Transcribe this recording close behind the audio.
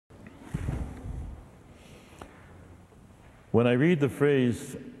When I read the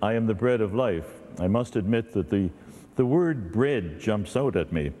phrase, "I am the bread of life," I must admit that the word bread jumps out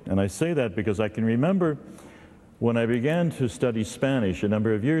at me. And I say that because I can remember when I began to study Spanish a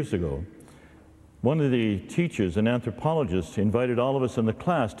number of years ago, one of the teachers, an anthropologist, invited all of us in the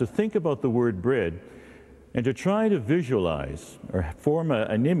class to think about the word bread and to try to visualize or form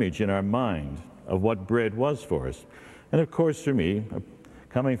an image in our mind of what bread was for us. And of course, for me,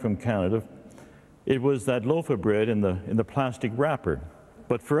 coming from Canada, it was that loaf of bread in the plastic wrapper.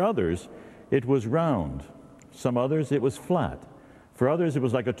 But for others, it was round. Some others, it was flat. For others, it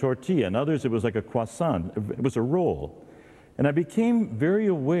was like a tortilla, and others, it was like a croissant. It was a roll. And I became very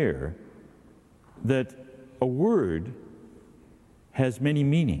aware that a word has many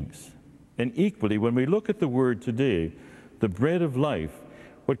meanings. And equally, when we look at the word today, the bread of life,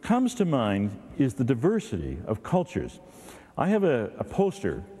 what comes to mind is the diversity of cultures. I have a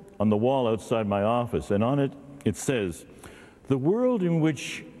poster on the wall outside my office, and on it, it says, "The world in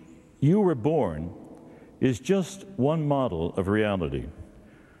which you were born is just one model of reality.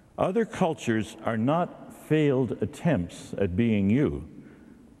 Other cultures are not failed attempts at being you.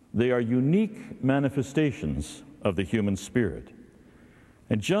 They are unique manifestations of the human spirit."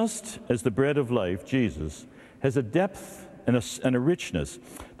 And just as the bread of life, Jesus, has a depth and a richness,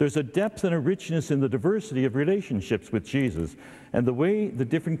 there's a depth and a richness in the diversity of relationships with Jesus and the way the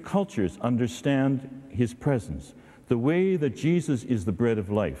different cultures understand his presence, the way that Jesus is the bread of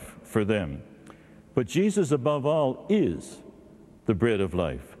life for them. But Jesus, above all, is the bread of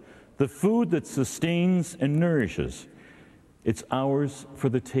life, the food that sustains and nourishes. It's ours for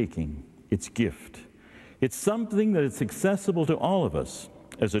the taking. It's gift. It's something that is accessible to all of us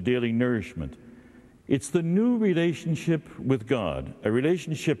as a daily nourishment. It's the new relationship with God, a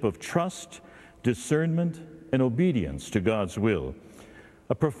relationship of trust, discernment, and obedience to God's will.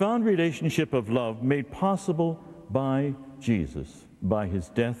 A profound relationship of love made possible by Jesus, by his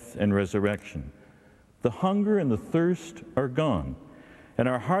death and resurrection. The hunger and the thirst are gone, and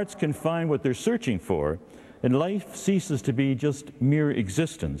our hearts can find what they're searching for, and life ceases to be just mere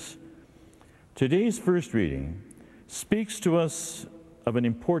existence. Today's first reading speaks to us of an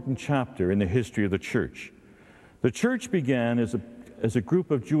important chapter in the history of the church. The church began as a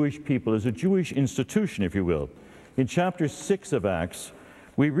group of Jewish people, as a Jewish institution, if you will. In chapter 6 of Acts,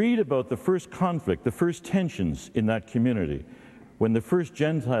 we read about the first conflict, the first tensions in that community, when the first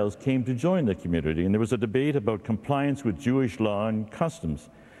Gentiles came to join the community, and there was a debate about compliance with Jewish law and customs.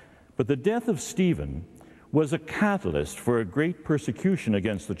 But the death of Stephen was a catalyst for a great persecution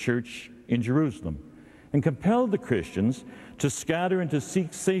against the church in Jerusalem, and compelled the Christians to scatter and to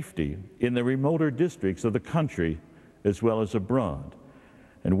seek safety in the remoter districts of the country as well as abroad.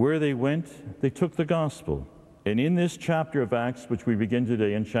 And where they went, they took the gospel. And in this chapter of Acts, which we begin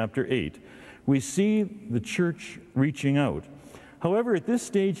today in chapter 8, we see the church reaching out. However, at this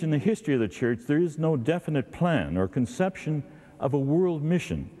stage in the history of the church, there is no definite plan or conception of a world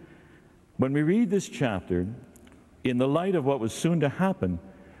mission. When we read this chapter, in the light of what was soon to happen,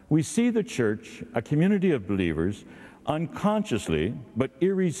 we see the church, a community of believers, unconsciously but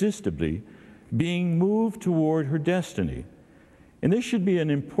irresistibly being moved toward her destiny. And this should be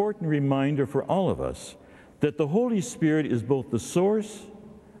an important reminder for all of us that the Holy Spirit is both the source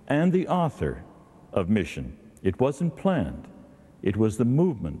and the author of mission. It wasn't planned. It was the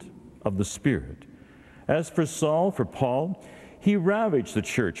movement of the Spirit. As for Saul, for Paul, he ravaged the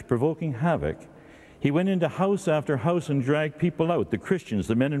church, provoking havoc. He went into house after house and dragged people out, the Christians,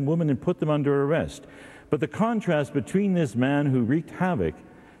 the men and women, and put them under arrest. But the contrast between this man who wreaked havoc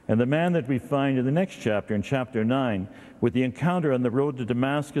and the man that we find in the next chapter, in chapter 9, with the encounter on the road to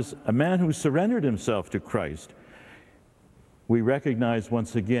Damascus, a man who surrendered himself to Christ, we recognize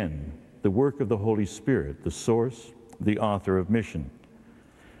once again the work of the Holy Spirit, the source, the author of mission.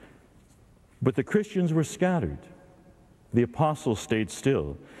 But the Christians were scattered. The apostles stayed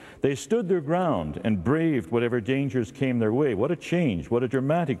still. They stood their ground and braved whatever dangers came their way. What a change, what a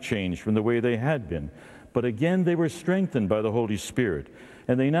dramatic change from the way they had been. But again, they were strengthened by the Holy Spirit,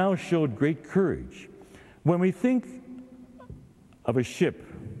 and they now showed great courage. When we think of a ship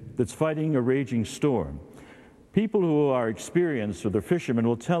that's fighting a raging storm, people who are experienced, or the fishermen,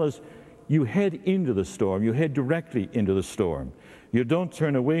 will tell us, you head into the storm, you head directly into the storm. You don't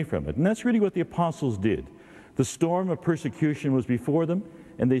turn away from it. And that's really what the apostles did. The storm of persecution was before them,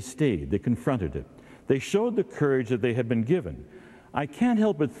 and they stayed, they confronted it. They showed the courage that they had been given. I can't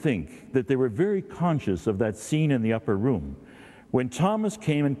help but think that they were very conscious of that scene in the upper room when Thomas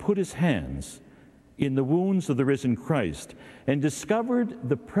came and put his hands in the wounds of the risen Christ and discovered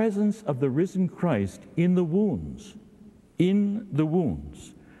the presence of the risen Christ in the wounds. In the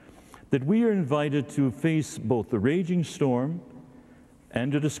wounds. that we are invited to face both the raging storm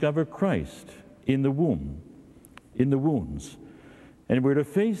and to discover Christ in the womb, in the wounds. And we're to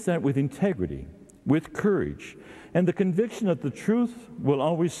face that with integrity, with courage, and the conviction that the truth will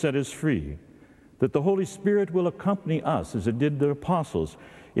always set us free, that the Holy Spirit will accompany us, as it did the apostles,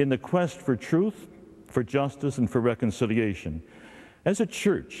 in the quest for truth, for justice, and for reconciliation. As a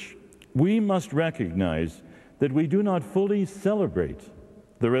church, we must recognize that we do not fully celebrate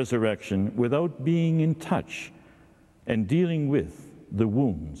the resurrection without being in touch and dealing with the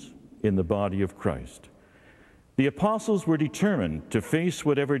wounds in the body of Christ. The apostles were determined to face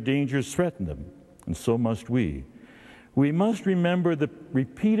whatever dangers threatened them, and so must we. We must remember the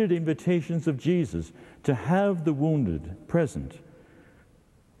repeated invitations of Jesus to have the wounded present,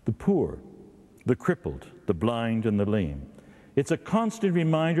 the poor, the crippled, the blind, and the lame. It's a constant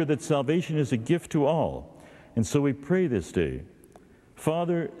reminder that salvation is a gift to all, and so we pray this day,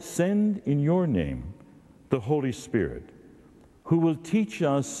 Father, send in your name the Holy Spirit, who will teach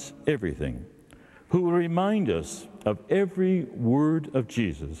us everything, who will remind us of every word of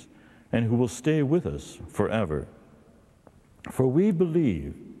Jesus, and who will stay with us forever. For we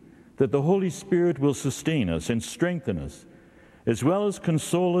believe that the Holy Spirit will sustain us and strengthen us, as well as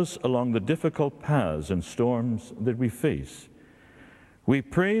console us along the difficult paths and storms that we face. We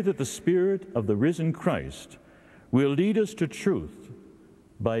pray that the Spirit of the risen Christ will lead us to truth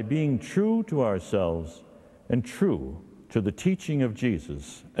by being true to ourselves and true to the teaching of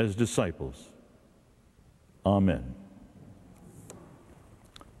Jesus as disciples. Amen.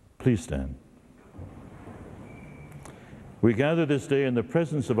 Please stand. We gather this day in the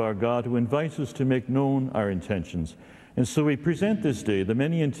presence of our God, who invites us to make known our intentions. And so we present this day the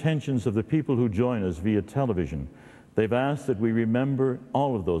many intentions of the people who join us via television. They've asked that we remember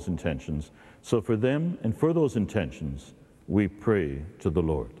all of those intentions. So for them and for those intentions, we pray to the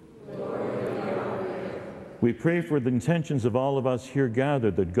Lord. We pray for the intentions of all of us here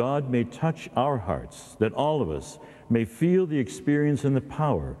gathered, that God may touch our hearts, that all of us may feel the experience and the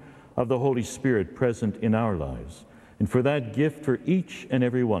power of the Holy Spirit present in our lives. And for that gift for each and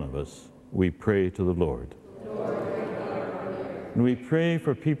every one of us, we pray to the Lord. And we pray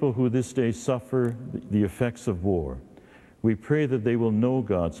for people who this day suffer the effects of war. We pray that they will know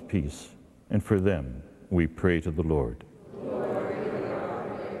God's peace, and for them, we pray to the Lord.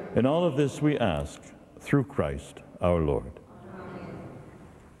 And all of this we ask through Christ our Lord.